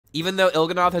Even though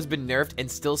Il'gynoth has been nerfed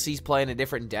and still sees play in a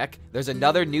different deck, there's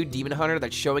another new Demon Hunter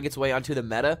that's showing its way onto the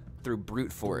meta through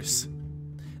Brute Force.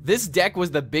 This deck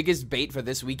was the biggest bait for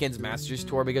this weekend's Masters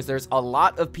Tour because there's a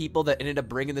lot of people that ended up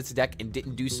bringing this deck and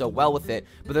didn't do so well with it,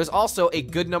 but there's also a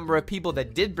good number of people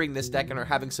that did bring this deck and are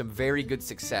having some very good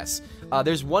success.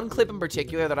 There's one clip in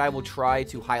particular that I will try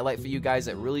to highlight for you guys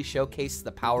that really showcases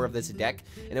the power of this deck,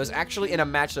 and it was actually in a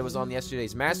match that was on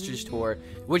yesterday's Masters Tour,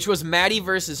 which was Maddie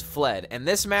versus Fled, and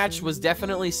this match was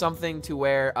definitely something to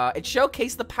where it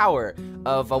showcased the power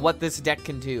of what this deck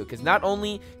can do, because not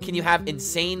only can you have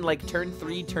insane like turn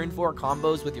 3, turn 4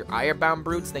 combos with your Irebound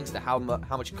Brutes thanks to how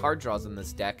much card draws in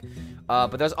this deck,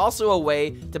 but there's also a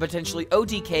way to potentially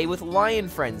OTK with Lion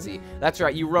Frenzy. That's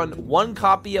right, you run 1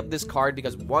 copy of this card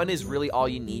because 1 is really all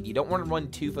you need. You don't want to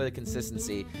run 2 for the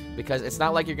consistency because it's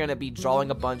not like you're going to be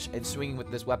drawing a bunch and swinging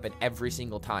with this weapon every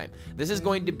single time. This is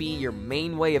going to be your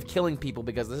main way of killing people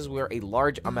because this is where a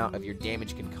large amount of your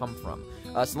damage can come from.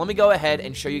 So let me go ahead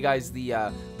and show you guys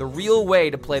the real way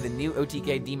to play the new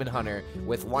OTK Demon Hunter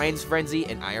with Lion's Frenzy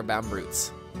and Irebound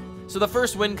Brutes. So the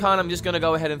first win con, I'm just going to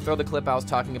go ahead and throw the clip I was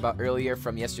talking about earlier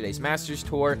from yesterday's Masters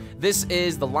Tour. This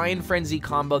is the Lion Frenzy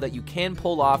combo that you can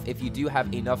pull off if you do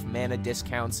have enough mana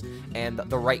discounts and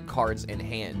the right cards in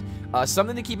hand.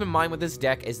 Something to keep in mind with this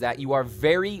deck is that you are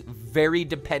very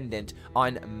dependent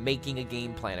on making a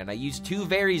game plan, and I use 2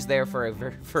 varies there for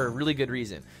a really good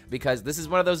reason, because this is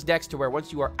one of those decks to where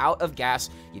once you are out of gas,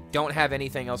 you don't have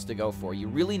anything else to go for. You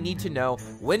really need to know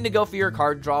when to go for your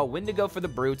card draw, when to go for the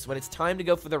brutes, when it's time to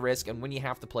go for the risk, and when you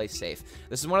have to play safe.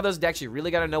 This is one of those decks you really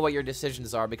got to know what your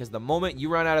decisions are, because the moment you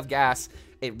run out of gas,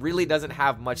 it really doesn't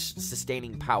have much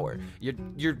sustaining power.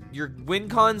 Your win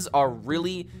cons are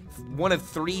really one of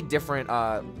 3 different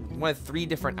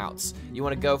outs. You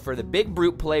want to go for the big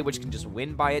brute play, which can just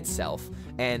win by itself,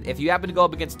 and if you happen to go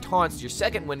up against taunts, your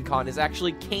second win con is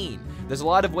actually Kane. There's a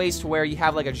lot of ways to where you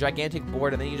have like a gigantic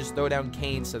board and then you just throw down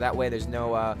Kane, so that way there's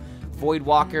no Void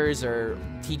Walkers or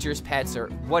Teacher's Pets or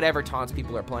whatever taunts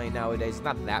people are playing nowadays.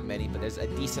 Not that many, but there's a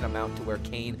decent amount to where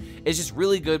Kane is just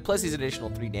really good, plus these additional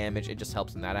 3 damage. It just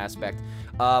helps in that aspect.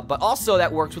 But also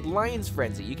that works with Lion's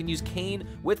Frenzy. You can use Kane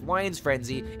with Lion's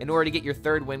Frenzy in order to get your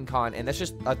 3rd win con, and that's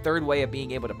just a 3rd way of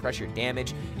being able to press your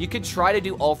damage. You could try to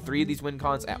do all 3 of these win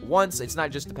cons at once. It's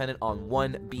not just dependent on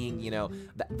one being, you know,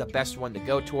 the best one to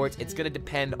go towards. It's going to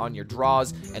depend on your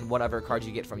draws and whatever cards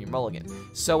you get from your mulligan.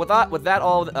 So with that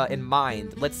all in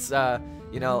mind, let's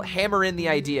you know, hammer in the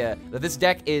idea that this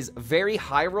deck is very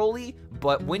high rolly,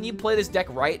 but when you play this deck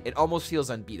right, it almost feels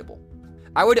unbeatable.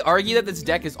 I would argue that this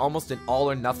deck is almost an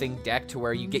all-or-nothing deck to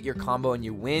where you get your combo and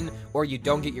you win, or you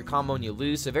don't get your combo and you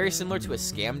lose, so very similar to a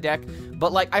scam deck.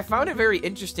 But, like, I found it very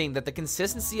interesting that the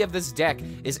consistency of this deck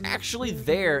is actually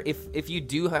there if you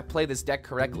do play this deck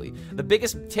correctly. The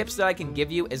biggest tips that I can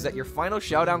give you is that your final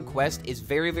Showdown quest is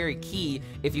very key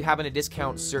if you happen to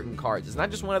discount certain cards. It's not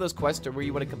just one of those quests where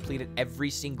you want to complete it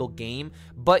every single game,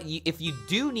 but if you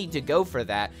do need to go for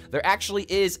that, there actually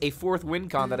is a 4th win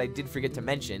con that I did forget to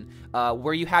mention,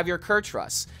 where you have your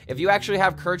Kurtrus. If you actually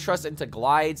have Kurtrus into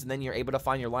glides and then you're able to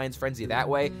find your Lion's Frenzy that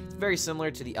way, it's very similar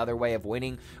to the other way of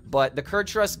winning, but the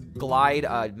Kurtrus glide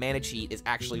mana cheat is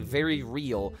actually very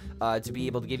real to be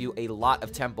able to give you a lot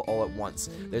of tempo all at once.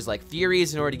 There's like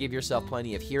Furies in order to give yourself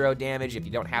plenty of hero damage if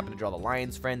you don't happen to draw the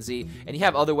Lion's Frenzy, and you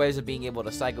have other ways of being able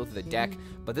to cycle through the deck,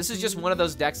 but this is just one of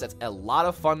those decks that's a lot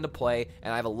of fun to play,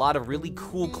 and I have a lot of really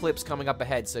cool clips coming up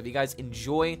ahead, so if you guys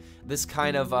enjoy this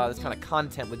kind of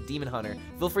content with Demon Hunter,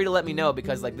 feel free to let me know,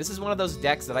 because like this is one of those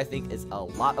decks that I think is a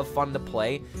lot of fun to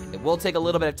play. It will take a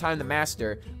little bit of time to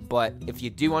master, but if you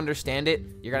do understand it,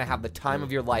 you're gonna have the time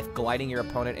of your life gliding your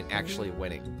opponent and actually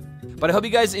winning. But I hope you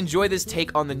guys enjoy this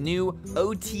take on the new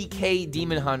OTK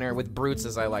Demon Hunter with Brutes,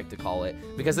 as I like to call it,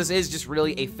 because this is just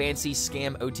really a fancy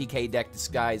scam OTK deck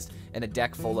disguised in a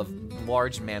deck full of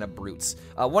large mana Brutes.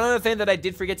 One other thing that I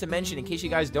did forget to mention, in case you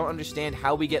guys don't understand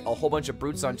how we get a whole bunch of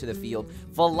Brutes onto the field,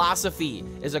 Philosophy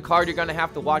is a card you're going to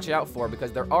have to watch out for,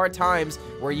 because there are times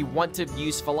where you want to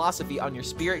use Philosophy on your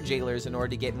Spirit Jailers in order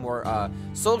to get more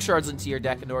Soul Shards into your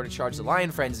deck in order to charge the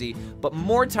Lion Frenzy, but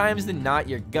more times than not,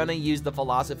 you're going to use the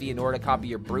Philosophy in order to copy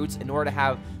your Brutes in order to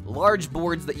have large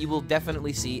boards that you will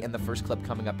definitely see in the first clip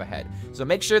coming up ahead. So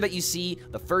make sure that you see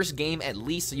the first game at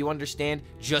least so you understand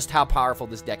just how powerful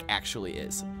this deck actually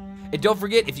is. And don't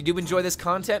forget, if you do enjoy this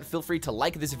content, feel free to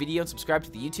like this video and subscribe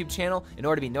to the YouTube channel in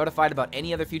order to be notified about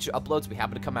any other future uploads we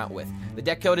happen to come out with. The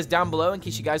deck code is down below in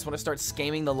case you guys want to start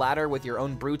scamming the ladder with your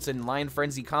own Brutes and Lion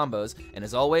Frenzy combos. And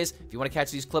as always, if you want to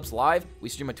catch these clips live, we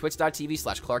stream at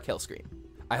twitch.tv/ClarkHellScream.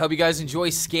 I hope you guys enjoy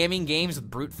scamming games with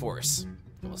Brute Force.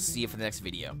 And we'll see you for the next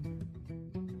video.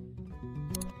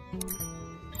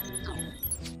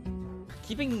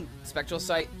 Keeping Spectral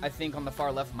Sight, I think, on the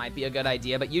far left might be a good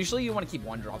idea, but usually you want to keep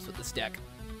 1-drops with this deck.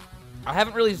 I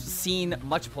haven't really seen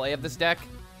much play of this deck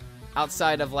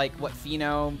outside of, like, what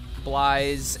Pheno,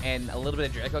 Bly's, and a little bit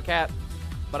of Draco Cat,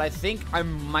 but I think I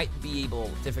might be able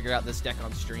to figure out this deck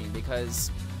on stream, because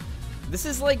this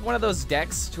is, like, one of those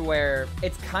decks to where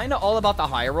it's kind of all about the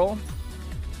high roll,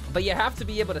 but you have to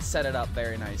be able to set it up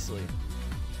very nicely.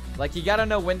 Like, you gotta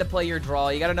know when to play your draw,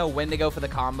 you gotta know when to go for the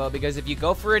combo, because if you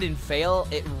go for it and fail,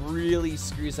 it really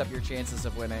screws up your chances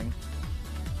of winning.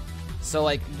 So,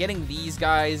 like, getting these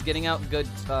guys, getting out good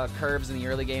curves in the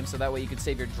early game, so that way you can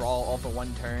save your draw all for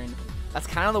 1 turn. That's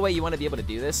kind of the way you want to be able to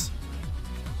do this.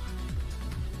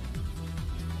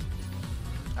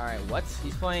 Alright, what?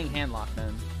 He's playing Handlock,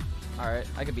 then. Alright,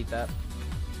 I could beat that.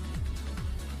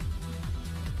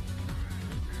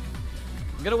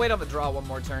 I'm gonna wait on the draw 1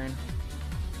 more turn.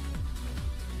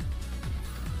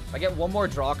 If I get 1 more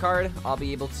draw card, I'll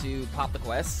be able to pop the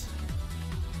quest.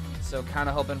 So kind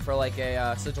of hoping for like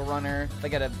a Sigil Runner. If I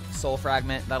get a Soul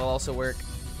Fragment, that'll also work.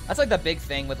 That's like the big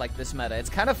thing with like this meta. It's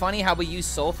kind of funny how we use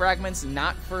Soul Fragments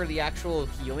not for the actual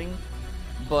healing,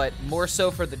 but more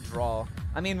so for the draw.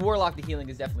 I mean, Warlock the healing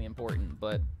is definitely important,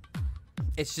 but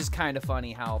it's just kind of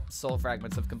funny how Soul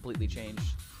Fragments have completely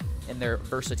changed in their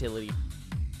versatility.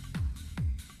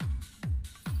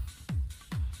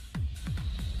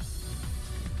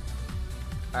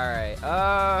 Alright,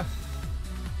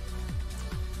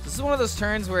 this is one of those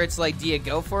turns where it's like, do you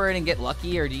go for it and get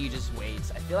lucky, or do you just wait?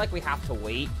 I feel like we have to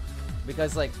wait,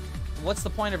 because like, what's the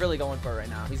point of really going for it right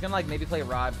now? He's gonna like maybe play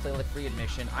Rod, play like Free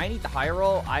Admission. I need the high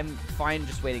roll. I'm fine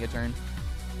just waiting a turn.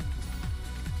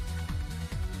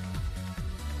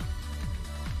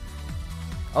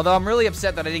 Although I'm really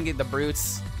upset that I didn't get the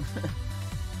Brutes.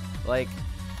 Like,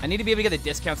 I need to be able to get the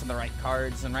discounts on the right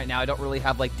cards, and right now I don't really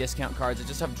have like discount cards. I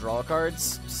just have draw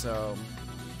cards, so...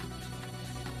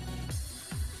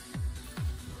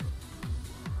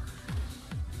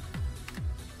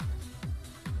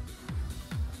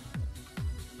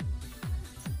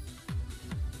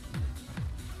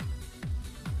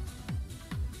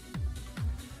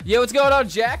 Yo, what's going on,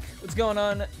 Jack? What's going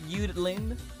on,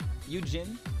 Eugene?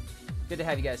 Good to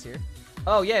have you guys here.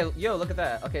 Oh, yeah, yo, look at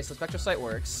that. Okay, so Spectral Sight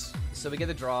works. So we get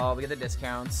the draw, we get the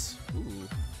discounts. Ooh.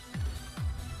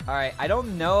 Alright, I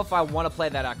don't know if I want to play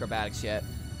that Acrobatics yet.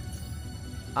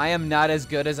 I am not as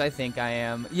good as I think I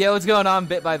am. Yo, what's going on,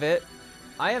 Bit by Bit?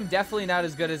 I am definitely not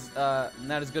as good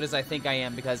as I think I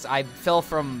am, because I fell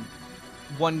from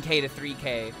 1K to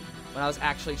 3K when I was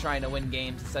actually trying to win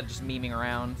games instead of just memeing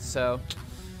around. So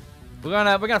we're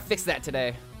gonna fix that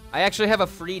today. I actually have a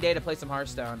free day to play some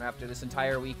Hearthstone after this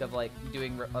entire week of like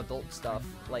doing adult stuff,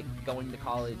 like going to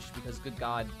college, because good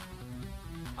God,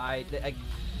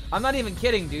 I'm not even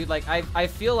kidding, dude. Like I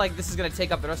feel like this is gonna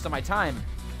take up the rest of my time.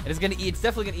 It's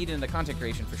definitely gonna eat into content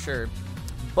creation for sure.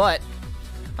 But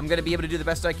I'm gonna be able to do the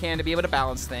best I can to be able to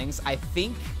balance things. I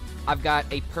think I've got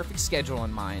a perfect schedule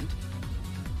in mind.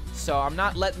 So I'm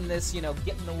not letting this, you know,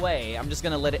 get in the way. I'm just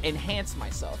gonna let it enhance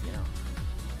myself, you know.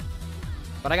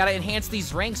 But I gotta enhance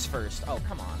these ranks first. Oh,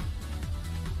 come on.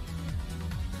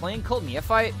 Playing Cult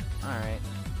Neophyte? Alright.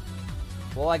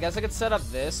 Well, I guess I could set up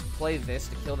this, play this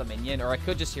to kill the minion, or I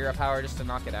could just Hero Power just to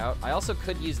knock it out. I also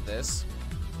could use this.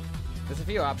 There's a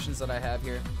few options that I have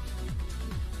here.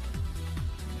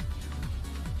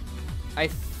 I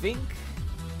think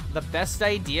the best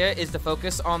idea is to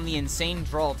focus on the insane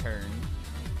draw turn,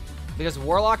 because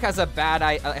Warlock has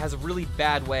a really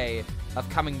bad way of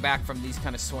coming back from these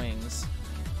kind of swings.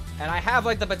 And I have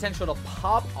like the potential to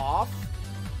pop off,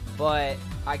 but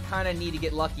I kind of need to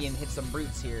get lucky and hit some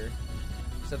Brutes here,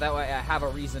 so that way I have a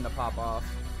reason to pop off.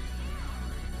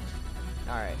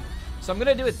 Alright, so I'm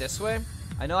gonna do it this way.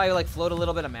 I know I like float a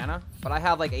little bit of mana, but I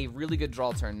have like a really good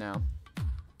draw turn now.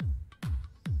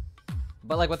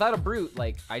 But like without a Brute,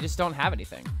 like I just don't have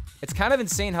anything. It's kind of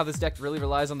insane how this deck really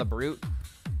relies on the Brute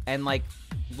and like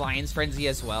Lion's Frenzy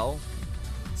as well.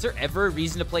 Is there ever a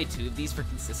reason to play 2 of these for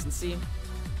consistency?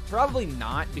 Probably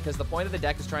not, because the point of the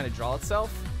deck is trying to draw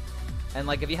itself. And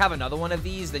like if you have another one of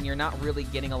these, then you're not really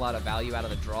getting a lot of value out of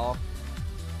the draw.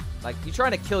 Like you're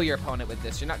trying to kill your opponent with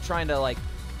this. You're not trying to like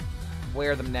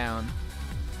wear them down.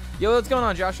 Yo, what's going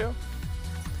on, Joshua?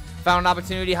 Found an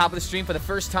opportunity to hop on the stream for the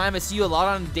first time. I see you a lot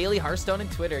on Daily Hearthstone and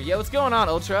Twitter. Yo, what's going on,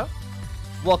 Ultra?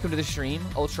 Welcome to the stream,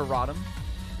 Ultra Rodham.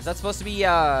 Is that supposed to be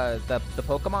the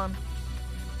Pokemon?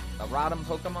 A Rodham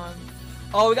Pokemon?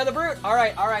 Oh, we got the Brute. All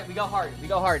right, we go hard. We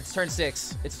go hard. It's turn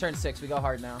 6. It's turn 6. We go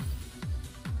hard now.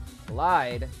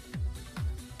 Glide.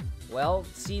 Well,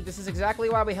 see, this is exactly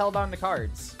why we held on to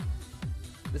cards.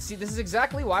 See, this is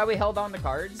exactly why we held on to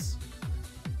cards.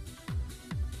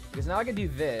 Because now I can do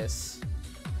this.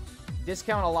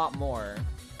 discount a lot more.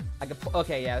 I could.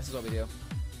 Okay, yeah, this is what we do.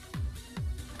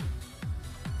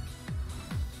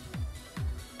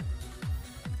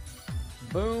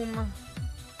 Boom.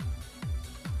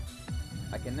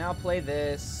 I can now play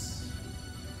this.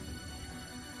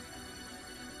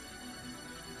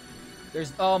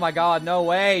 There's. Oh my god, no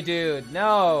way, dude.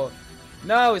 No.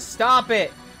 No, stop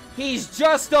it. He's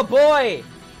just a boy.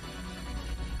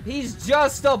 He's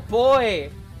just a boy.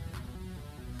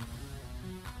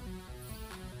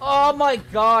 Oh my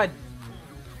god.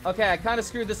 Okay, I kind of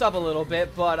screwed this up a little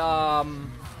bit, but,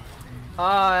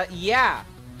 yeah.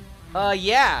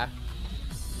 Yeah.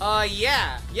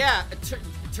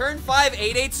 Turn 5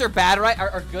 8/8s are bad, right?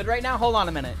 Are good right now? Hold on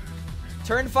a minute.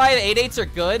 Turn 5 8/8s are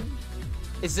good?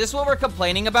 Is this what we're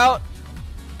complaining about?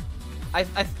 I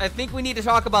think we need to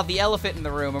talk about the elephant in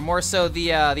the room, or more so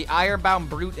the ironbound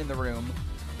brute in the room.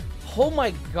 Oh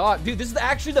my god. Dude, this is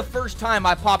actually the first time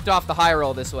I popped off the high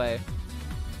roll this way.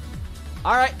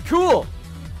 Alright, cool.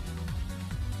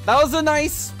 That was a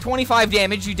nice 25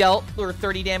 damage you dealt, or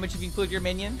 30 damage if you include your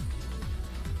minion.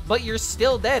 But you're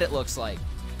still dead, it looks like.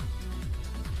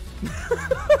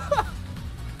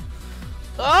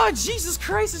 Oh, Jesus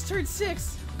Christ, it's turn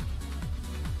 6.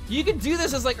 You can do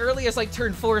this as like early as like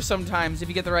turn 4 sometimes if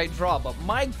you get the right draw, but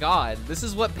my god, this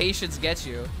is what patience gets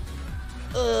you.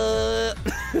 Oh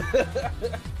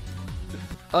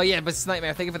yeah, but it's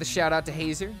Nightmare. Thank you for the shout out to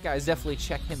Hazer. Guys, definitely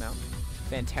check him out.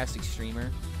 Fantastic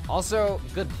streamer. Also,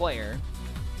 good player.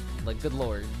 Like, good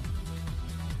lord.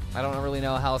 I don't really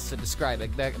know how else to describe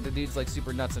it. The dude's like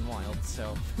super nuts and wild,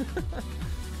 so.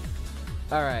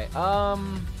 Alright,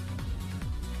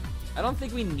 I don't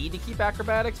think we need to keep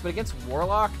acrobatics, but against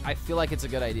Warlock, I feel like it's a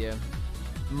good idea.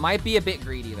 Might be a bit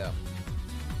greedy, though.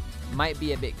 Might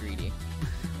be a bit greedy.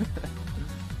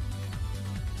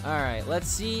 Alright, let's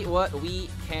see what we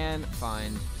can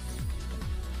find.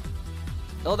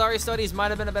 Eldari Studies might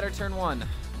have been a better turn 1.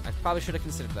 I probably should have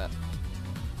considered that.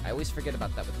 I always forget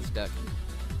about that with this deck.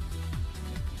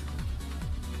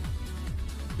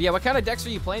 But yeah, what kind of decks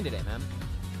are you playing today, man?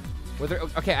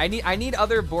 Okay, I need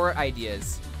other boar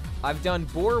ideas. I've done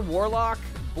Boar Warlock,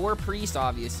 Boar Priest,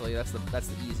 obviously. That's the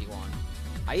easy one.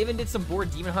 I even did some Boar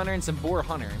Demon Hunter and some Boar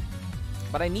Hunter.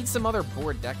 But I need some other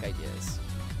board deck ideas.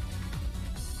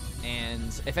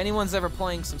 And if anyone's ever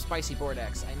playing some spicy board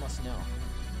decks, I must know.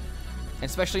 And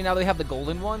especially now that we have the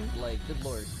golden one, like, good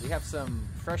lord. We have some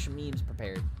fresh memes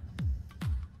prepared.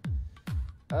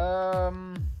 I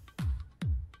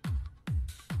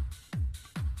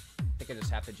think I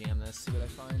just have to jam this, see what I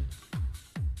find.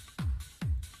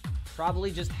 Probably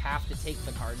just have to take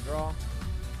the card draw.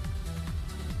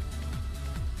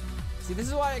 See, this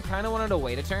is why I kind of wanted to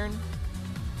wait a turn.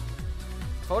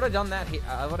 If I would have done that,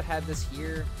 I would have had this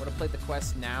here. Would have played the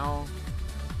quest now.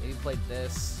 Maybe played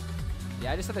this.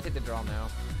 Yeah, I just have to take the draw now.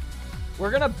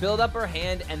 We're going to build up our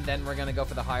hand, and then we're going to go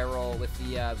for the high roll with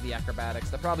the acrobatics.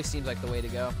 That probably seems like the way to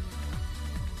go.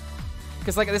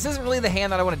 Because, like, this isn't really the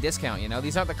hand that I want to discount, you know?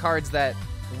 These aren't the cards that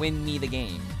win me the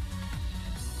game.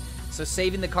 So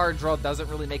saving the card draw doesn't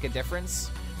really make a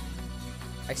difference.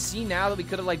 I see now that we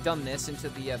could have, like, done this into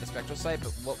the Spectral Sight,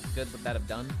 but what good would that have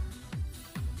done?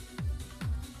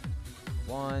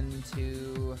 1,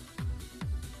 2...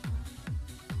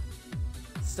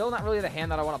 Still not really the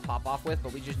hand that I want to pop off with,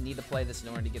 but we just need to play this in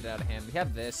order to get it out of hand. We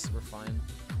have this, we're fine.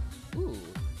 Ooh.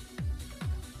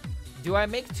 Do I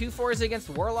make 2/4s against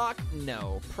Warlock?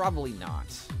 No, probably not.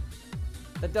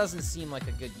 That doesn't seem like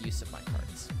a good use of my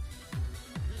cards.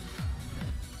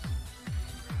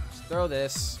 Just throw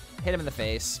this, hit him in the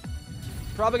face.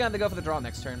 Probably gonna have to go for the draw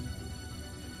next turn.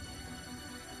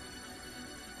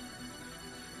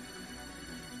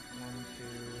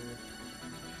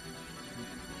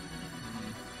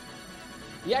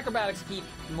 The acrobatics keep,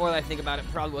 the more that I think about it,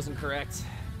 probably wasn't correct.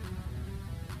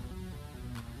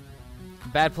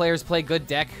 Bad players play good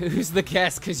deck. Who's the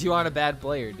guess? Because you aren't a bad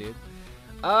player, dude.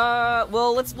 Well,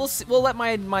 we'll let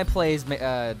my plays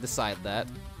decide that.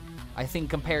 I think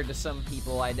compared to some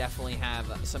people, I definitely have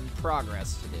some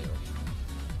progress to do.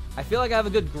 I feel like I have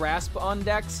a good grasp on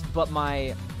decks, but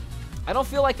I don't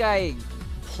feel like I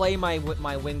play my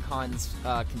win cons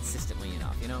consistently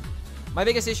enough, you know? My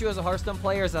biggest issue as a Hearthstone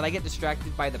player is that I get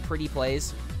distracted by the pretty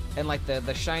plays and like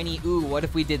the shiny, ooh, what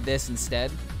if we did this instead?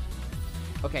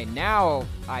 Okay, now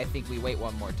I think we wait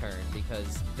one more turn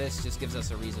because this just gives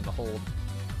us a reason to hold.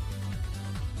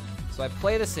 So I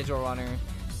play the Sigil Runner.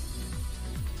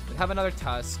 We have another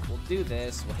Tusk. We'll do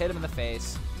this. We'll hit him in the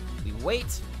face. We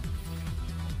wait.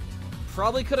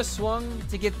 Probably could have swung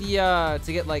to get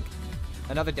like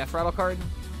another Death Rattle card.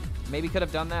 Maybe could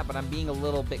have done that, but I'm being a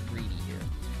little bit greedy here.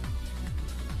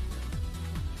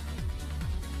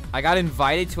 I got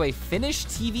invited to a Finnish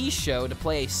TV show to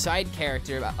play a side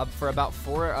character for about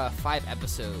 5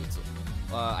 episodes,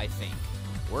 I think.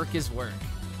 Work is work.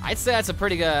 I'd say that's a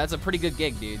pretty good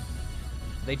gig, dude.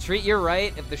 They treat you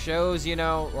right if the show's, you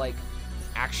know, like,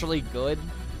 actually good,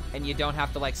 and you don't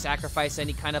have to, like, sacrifice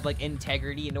any kind of, like,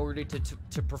 integrity in order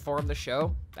to perform the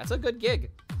show. That's a good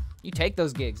gig. You take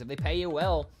those gigs. If they pay you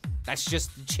well, that's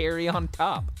just the cherry on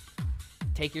top.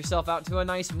 Take yourself out to a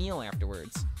nice meal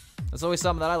afterwards. That's always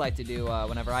something that I like to do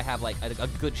whenever I have, like, a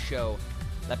good show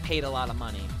that paid a lot of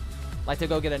money. Like to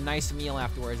go get a nice meal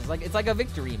afterwards. It's like a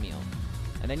victory meal.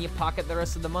 And then you pocket the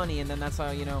rest of the money, and then that's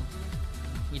how, you know,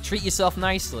 you treat yourself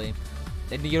nicely.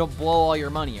 Then you don't blow all your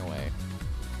money away.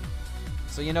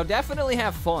 So, you know, definitely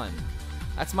have fun.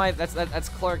 That's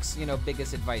Clark's, you know,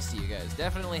 biggest advice to you guys.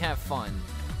 Definitely have fun.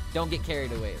 Don't get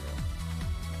carried away, though.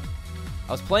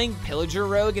 I was playing Pillager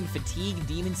Rogue and Fatigue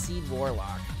Demon Seed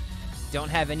Warlock. Don't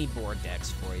have any board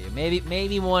decks for you.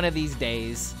 Maybe one of these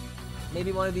days.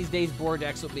 Maybe one of these days board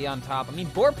decks will be on top. I mean,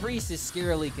 Boar Priest is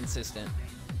scarily consistent.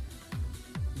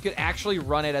 You could actually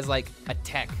run it as, like, a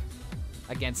tech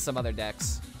against some other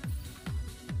decks.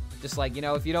 Just like, you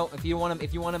know, if you want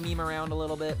to meme around a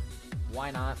little bit,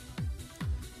 why not?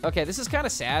 Okay, this is kind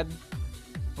of sad,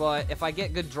 but if I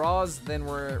get good draws, then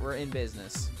we're in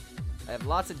business. I have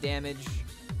lots of damage.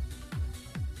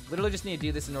 Literally just need to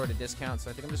do this in order to discount, so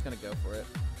I think I'm just gonna go for it.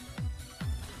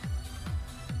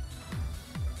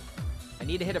 I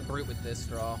need to hit a brute with this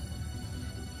draw.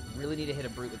 Really need to hit a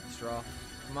brute with this draw.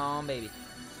 Come on, baby.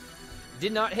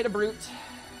 Did not hit a brute.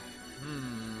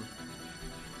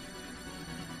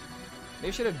 Maybe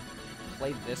I should have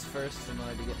played this first in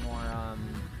order to get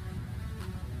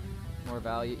more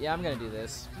value. Yeah, I'm gonna do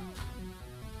this.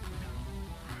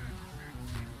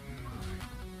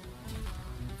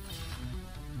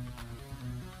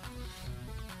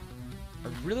 I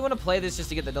really want to play this just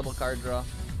to get the double card draw.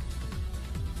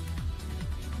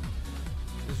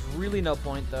 There's really no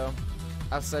point though,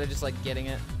 outside of just like getting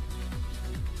it.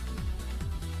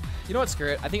 You know what? Screw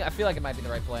it. I feel like it might be the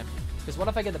right play. Because what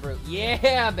if I get the brute?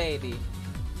 Yeah, baby.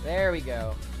 There we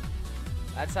go.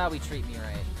 That's how we treat me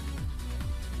right.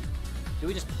 Do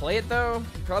we just play it though?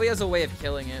 He probably has a way of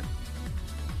killing it.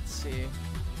 Let's see.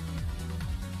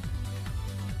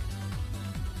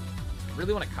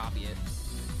 Really want to copy it.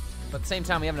 But at the same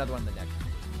time, we have another one in the deck.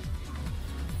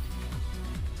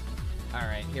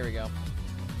 Alright, here we go.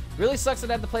 Really sucks that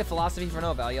I have to play Philosophy for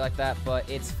no value like that, but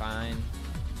it's fine.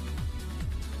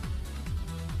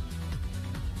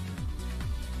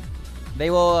 They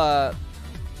will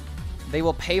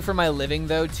pay for my living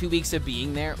though. 2 weeks of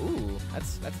being there. Ooh,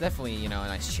 that's definitely, you know, a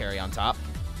nice cherry on top.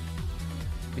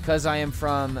 Because I am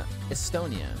from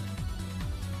Estonia.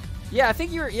 Yeah, I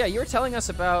think you were telling us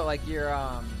about like you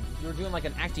were doing like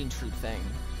an acting troupe thing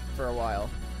for a while.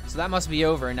 So that must be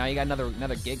over, and now you got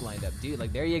another gig lined up. Dude,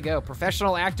 like there you go.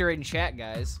 Professional actor in chat,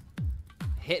 guys.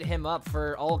 Hit him up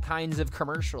for all kinds of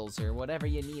commercials or whatever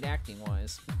you need acting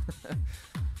wise.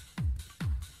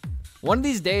 One of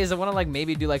these days I want to like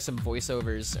maybe do like some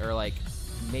voiceovers or like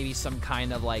maybe some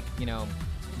kind of like, you know,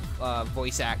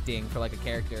 voice acting for like a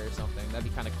character or something. That'd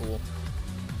be kind of cool.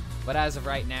 But as of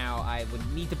right now, I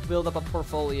would need to build up a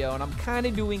portfolio, and I'm kind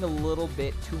of doing a little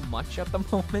bit too much at the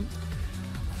moment.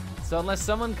 So unless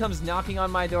someone comes knocking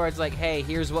on my door, it's like, hey,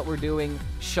 here's what we're doing.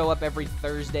 Show up every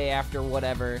Thursday after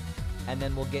whatever, and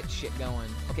then we'll get shit going.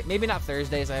 Okay, maybe not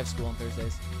Thursdays. I have school on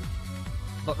Thursdays.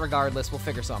 But regardless, we'll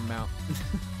figure something out.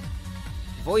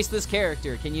 Voice this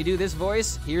character. Can you do this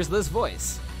voice? Here's this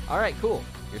voice. All right, cool.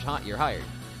 You're hired.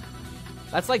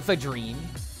 That's like the dream.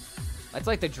 That's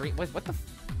like the dream. What the?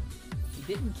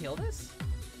 He didn't kill this?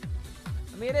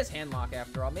 I mean, it is handlock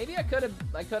after all. Maybe I could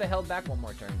have held back one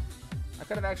more turn. I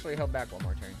could have actually held back one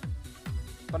more turn.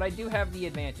 But I do have the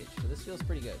advantage, so this feels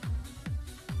pretty good.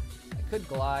 I could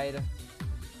glide,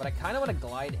 but I kind of want to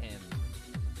glide him.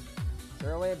 Is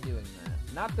there a way of doing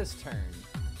that? Not this turn,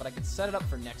 but I could set it up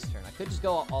for next turn. I could just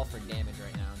go all for damage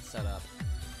right now and set up.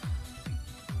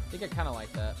 I think I kind of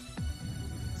like that.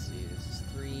 Let's see, this is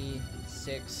 3,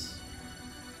 6,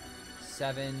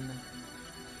 7,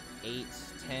 8,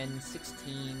 10,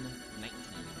 16, 19.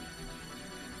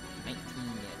 19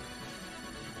 damage.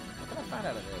 What can I find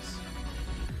out of this?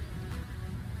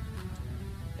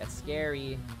 That's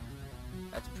scary.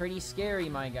 That's pretty scary,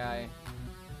 my guy.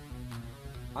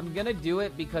 I'm gonna do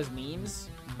it because memes,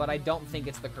 but I don't think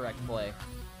it's the correct play.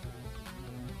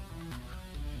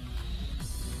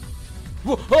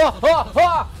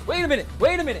 Wait a minute!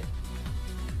 Wait a minute!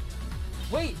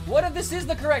 Wait, what if this is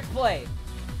the correct play?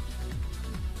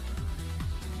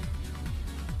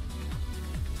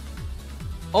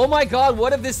 Oh my god,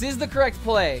 what if this is the correct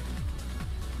play?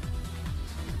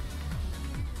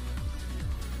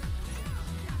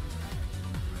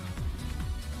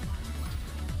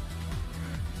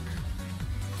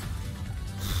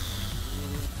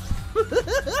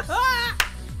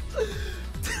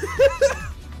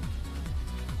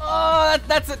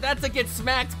 that's a get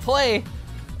smacked play.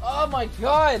 Oh my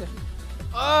god.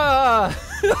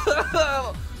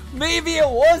 Maybe it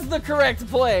was the correct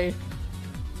play.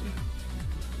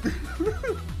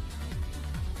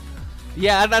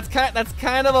 Yeah, that's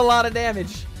kind of a lot of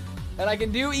damage. And I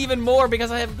can do even more because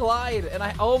I have glide. And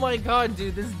oh my god,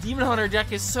 dude, this Demon Hunter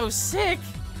deck is so sick.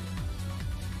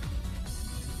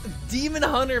 Demon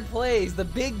Hunter plays, the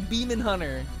big Beeman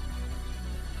Hunter.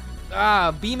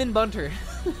 Beeman Bunter.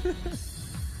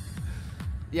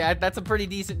 Yeah, that's a pretty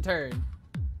decent turn.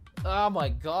 Oh my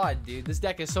god, dude, this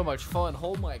deck is so much fun.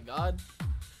 Oh my god.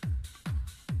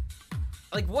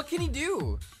 Like, what can he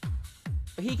do?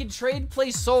 He can trade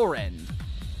play Soul Rend.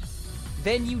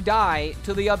 Then you die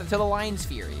to the Lion's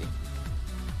Fury.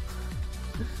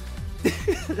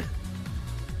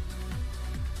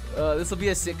 This will be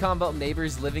a sitcom about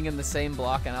neighbors living in the same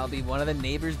block, and I'll be one of the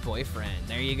neighbors' boyfriend.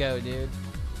 There you go, dude.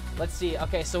 Let's see.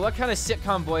 Okay, so what kind of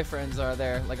sitcom boyfriends are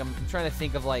there? Like, I'm trying to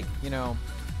think of, like, you know,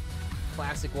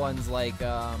 classic ones like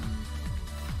that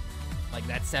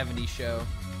 70s show.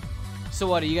 So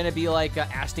what, are you gonna be like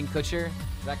Ashton Kutcher?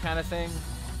 That kind of thing?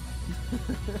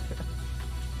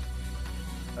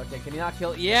 Okay, can you not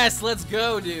kill? Yes, let's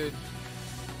go, dude.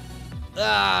 Get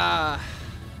out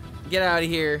of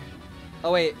here.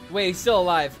 Oh, wait, he's still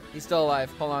alive. He's still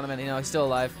alive. Hold on a minute. No, he's still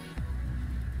alive.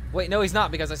 Wait, no, he's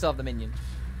not, because I still have the minion.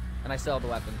 And I still have the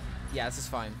weapon. Yeah, this is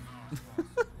fine.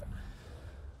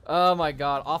 Oh my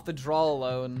god, off the draw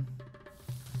alone.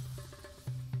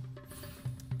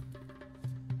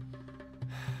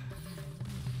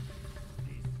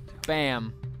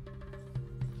 Bam.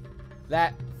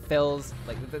 That fills,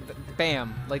 like,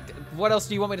 bam. Like, what else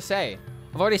do you want me to say?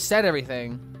 I've already said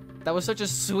everything. That was such a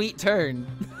sweet turn.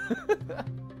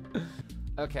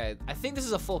 Okay, I think this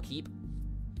is a full keep.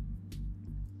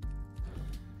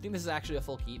 I think this is actually a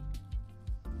full keep.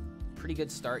 Pretty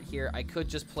good start here. I could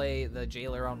just play the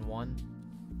Jailer on 1.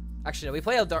 Actually, no, we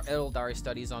play Eldari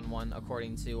Studies on 1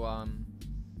 according to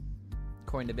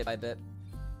bit by bit.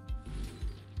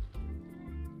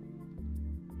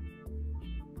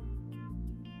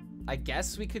 I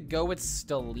guess we could go with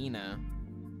Stelina.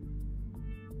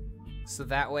 So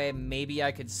that way, maybe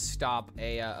I could stop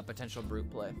a potential brute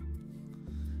play.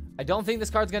 I don't think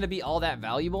this card's going to be all that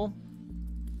valuable,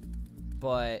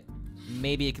 but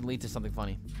maybe it can lead to something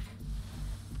funny.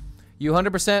 You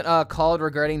 100% called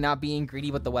regarding not being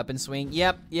greedy with the weapon swing.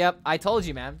 Yep. I told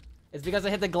you, man. It's because I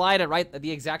hit the glide at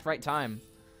the exact right time.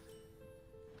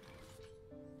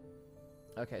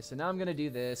 Okay, so now I'm going to do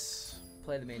this.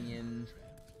 Play the minion.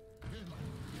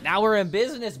 Now we're in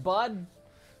business, bud.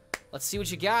 Let's see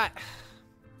what you got.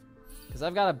 Because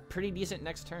I've got a pretty decent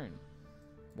next turn.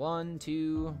 1,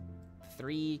 2,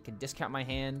 3. Can discount my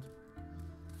hand.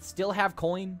 Still have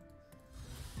coin.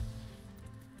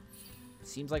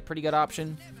 Seems like pretty good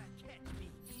option.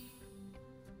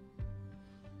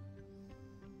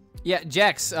 Yeah,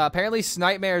 Jex. Apparently,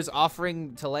 Snightmare's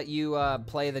offering to let you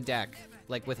play the deck,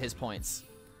 like with his points.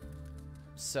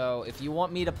 So if you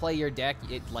want me to play your deck,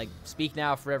 speak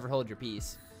now, forever hold your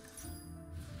peace.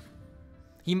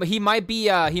 He might be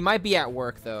at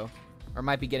work though, or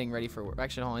might be getting ready for work.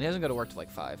 Actually, hold on, he doesn't go to work till like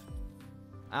 5.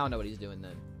 I don't know what he's doing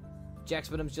then.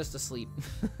 Jaxbottom's just asleep.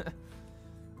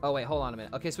 Oh wait, hold on a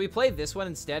minute. Okay, so we played this one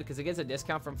instead because it gets a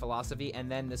discount from Philosophy,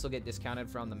 and then this will get discounted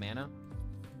from the mana,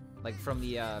 like from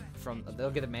the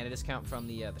they'll get a mana discount from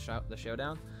the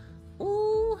showdown.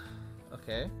 Ooh,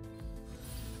 okay.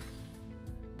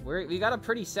 We got a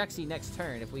pretty sexy next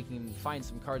turn if we can find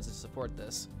some cards to support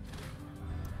this.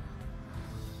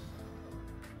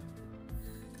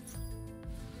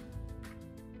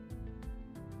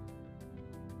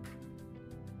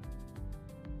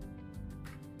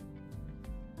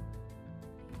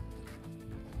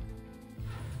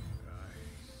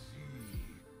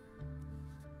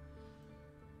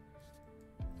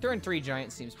 Turn 3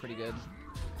 Giant seems pretty good.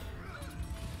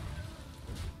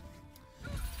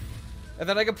 And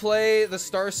then I could play the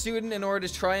Star Student in order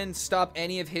to try and stop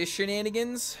any of his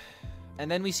shenanigans.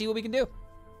 And then we see what we can do.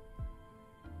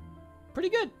 Pretty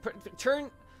good.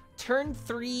 Turn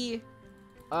 3...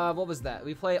 what was that?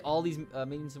 We play all these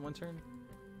minions in one turn?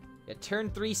 Yeah,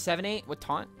 turn 3, 7-8 with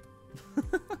Taunt.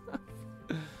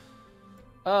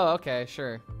 Oh, okay,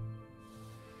 sure.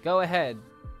 Go ahead.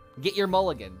 Get your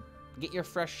mulligan. Get your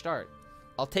fresh start.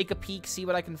 I'll take a peek, see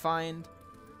what I can find.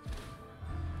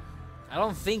 I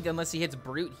don't think, unless he hits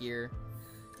Brute here,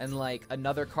 and like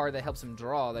another card that helps him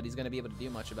draw, that he's going to be able to do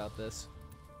much about this.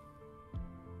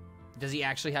 Does he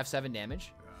actually have 7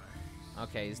 damage?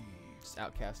 Okay, he's just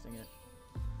outcasting it.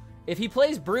 If he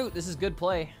plays Brute, this is good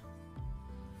play.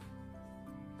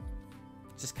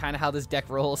 Just kind of how this deck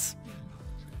rolls.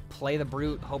 play the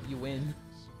brute, hope you win.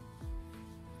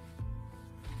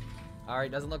 All right,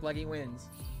 doesn't look like he wins.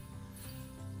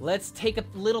 Let's take a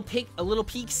little peek,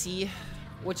 see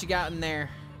what you got in there.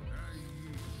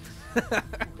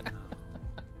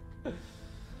 Well,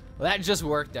 that just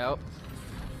worked out.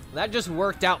 That just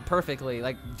worked out perfectly.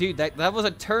 Like, dude, that was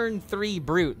a turn 3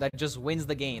 brute that just wins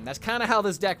the game. That's kind of how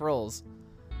this deck rolls.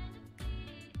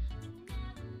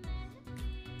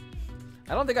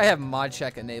 I don't think I have mod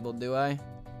check enabled, do I?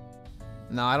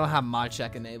 No, I don't have mod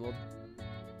check enabled.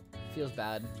 Feels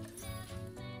bad.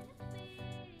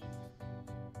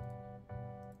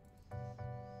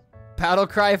 Battle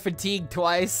cry fatigue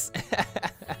twice.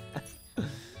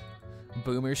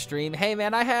 Boomer stream. Hey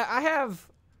man, I have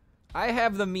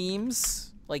the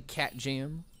memes like Cat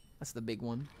Jam. That's the big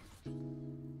one.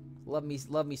 Love me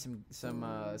some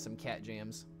Cat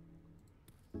Jams.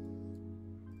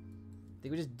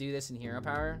 Think we just do this in hero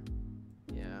power?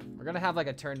 Yeah, we're gonna have like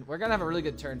a turn. We're gonna have a really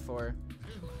good turn 4.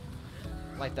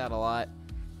 Like that a lot.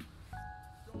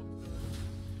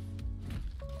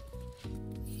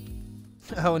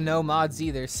 Oh, no mods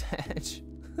either, Sag.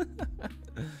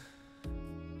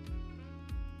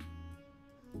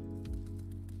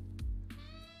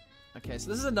 Okay, so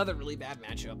this is another really bad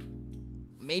matchup.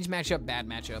 Mage matchup, bad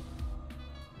matchup.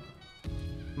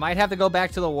 Might have to go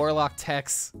back to the Warlock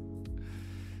techs.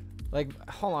 Like,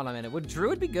 hold on a minute. Would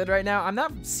Druid be good right now? I'm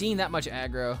not seeing that much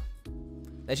aggro.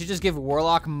 They should just give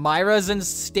Warlock Myra's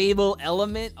unstable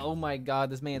element. Oh my god,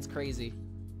 this man's crazy.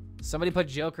 Somebody put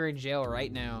Joker in jail right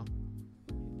now.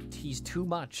 He's too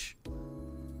much.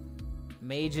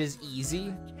 Mage is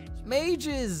easy. Mage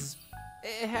is...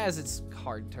 It has its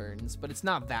hard turns, but it's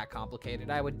not that complicated.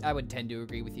 I would tend to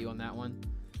agree with you on that one.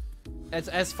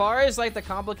 As far as like the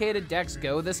complicated decks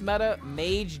go this meta,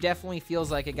 Mage definitely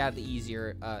feels like it got the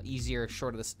easier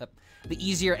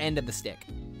end of the stick.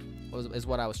 Is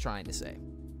what I was trying to say.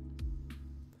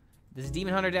 This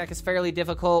Demon Hunter deck is fairly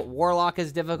difficult. Warlock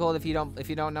is difficult if you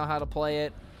don't know how to play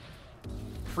it.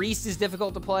 Priest is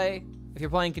difficult to play if you're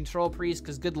playing Control Priest,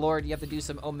 because good lord, you have to do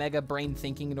some Omega brain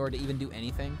thinking in order to even do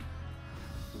anything.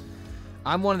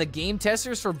 I'm one of the game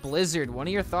testers for Blizzard. One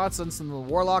of your thoughts on some of the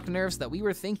Warlock nerfs that we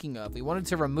were thinking of? We wanted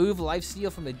to remove Lifesteal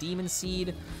from the Demon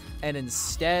Seed, and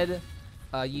instead,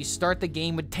 you start the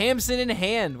game with Tamsin in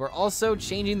hand. We're also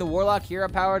changing the Warlock hero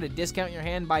power to discount your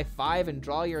hand by 5 and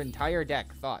draw your entire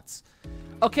deck. Thoughts?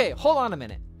 Okay, hold on a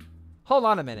minute. Hold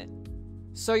on a minute.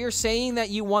 So you're saying that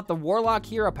you want the Warlock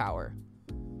hero power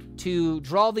to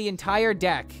draw the entire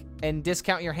deck and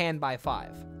discount your hand by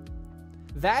 5.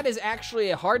 That is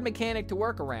actually a hard mechanic to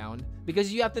work around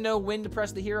because you have to know when to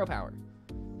press the hero power.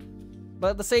 But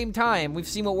at the same time, we've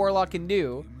seen what Warlock can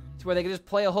do to where they can just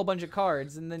play a whole bunch of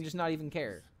cards and then just not even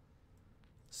care.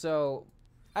 So,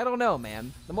 I don't know,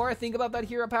 man. The more I think about that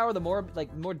hero power, the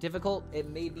more difficult it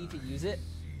may be to use it.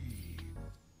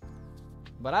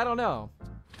 But I don't know.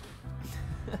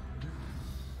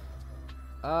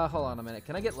 Hold on a minute.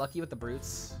 Can I get lucky with the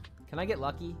brutes? Can I get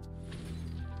lucky?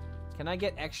 Can I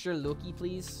get extra lucky,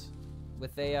 please?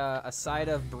 With a side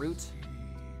of brute?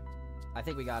 I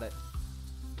think we got it.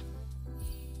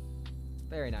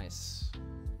 Very nice.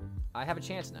 I have a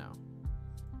chance now.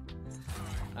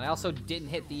 And I also didn't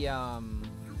hit the, yeah.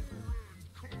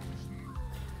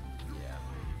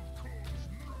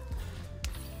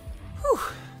 Whew.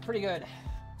 Pretty good.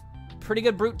 Pretty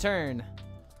good brute turn.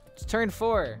 It's turn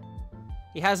 4.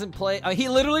 He hasn't played... he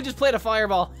literally just played a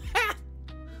fireball.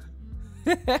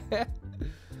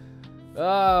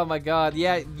 Oh my god.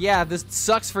 Yeah, this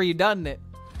sucks for you, doesn't it?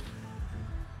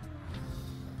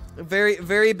 Very,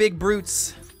 very big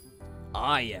brutes.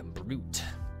 I am brute.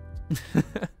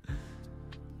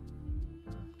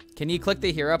 Can you click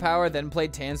the hero power, then play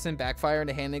Tamsin, backfire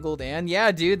into hand and Gul'dan?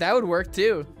 Yeah, dude, that would work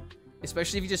too.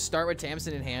 Especially if you just start with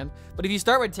Tamsin in hand. But if you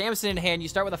start with Tamsin in hand, you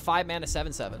start with a 5-mana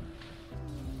 7/7.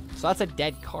 So that's a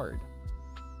dead card.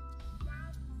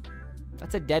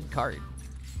 That's a dead card.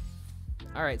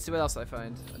 Alright, see what else I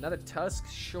find. Another Tusk?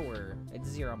 Sure. It's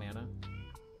 0 mana.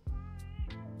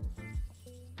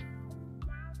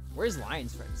 Where's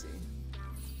Lion's Frenzy?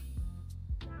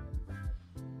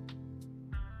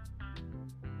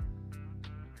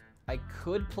 I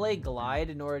could play Glide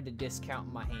in order to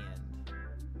discount my hand.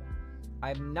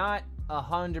 I'm not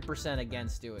 100%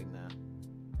 against doing that.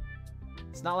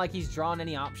 It's not like he's drawn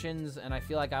any options, and I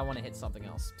feel like I want to hit something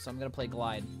else. So I'm going to play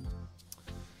Glide.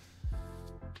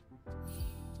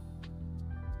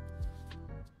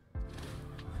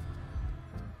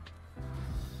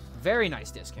 Very nice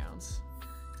discounts.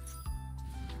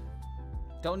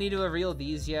 Don't need to reveal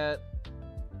these yet.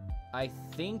 I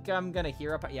think I'm going to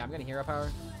hero power. Yeah, I'm going to hero power.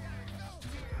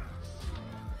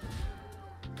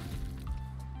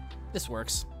 This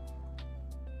works.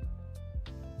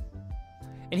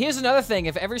 And here's another thing.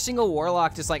 If every single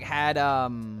Warlock just, like, had,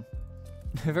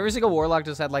 if every single Warlock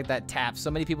just had, like, that tap, so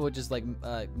many people would just, like,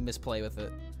 misplay with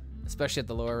it. Especially at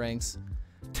the lower ranks.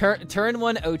 Turn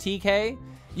 1 OTK.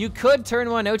 You could turn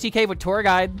 1 OTK with Tour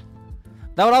Guide.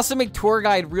 That would also make Tour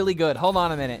Guide really good. Hold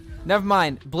on a minute. Never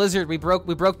mind. Blizzard, we broke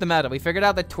the meta. We figured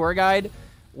out that Tour Guide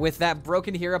with that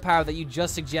broken hero power that you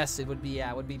just suggested would be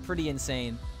pretty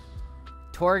insane.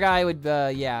 Tour Guide would,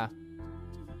 yeah.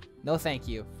 No thank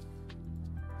you.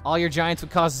 All your giants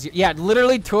would cause, yeah,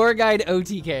 literally Tour Guide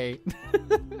OTK.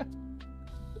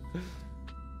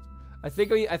 I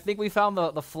think we found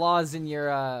the flaws in your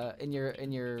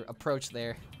approach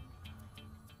there.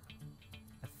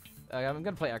 I'm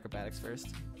gonna play acrobatics first.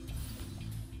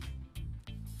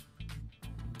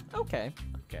 Okay.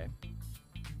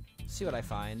 See what I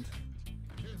find.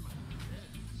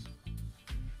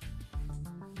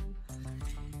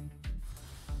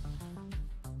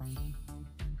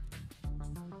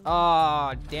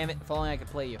 Oh, damn it. If only I could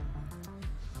play you.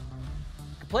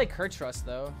 I could play Kurtrust,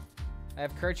 though. I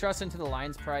have Kurtrust into the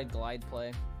Lion's Pride glide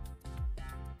play.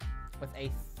 With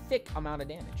a thick amount of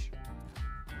damage.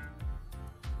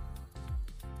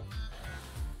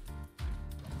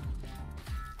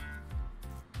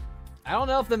 I don't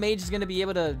know if the mage is going to be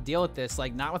able to deal with this.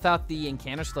 Like, not without the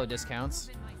encounter slow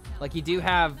discounts. Like, you do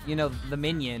have, you know, the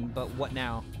minion, but what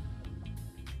now?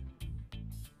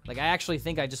 Like, I actually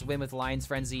think I just win with Lion's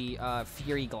Frenzy,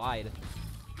 Fury Glide.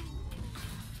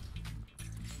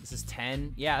 This is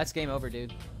 10. Yeah, that's game over,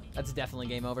 dude. That's definitely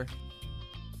game over.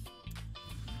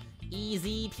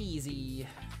 Easy peasy.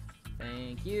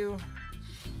 Thank you.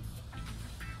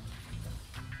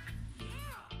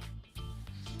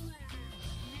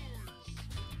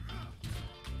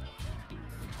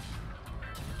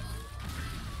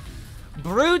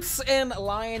 Brutes and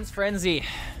Lion's Frenzy.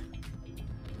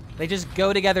 They just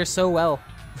go together so well.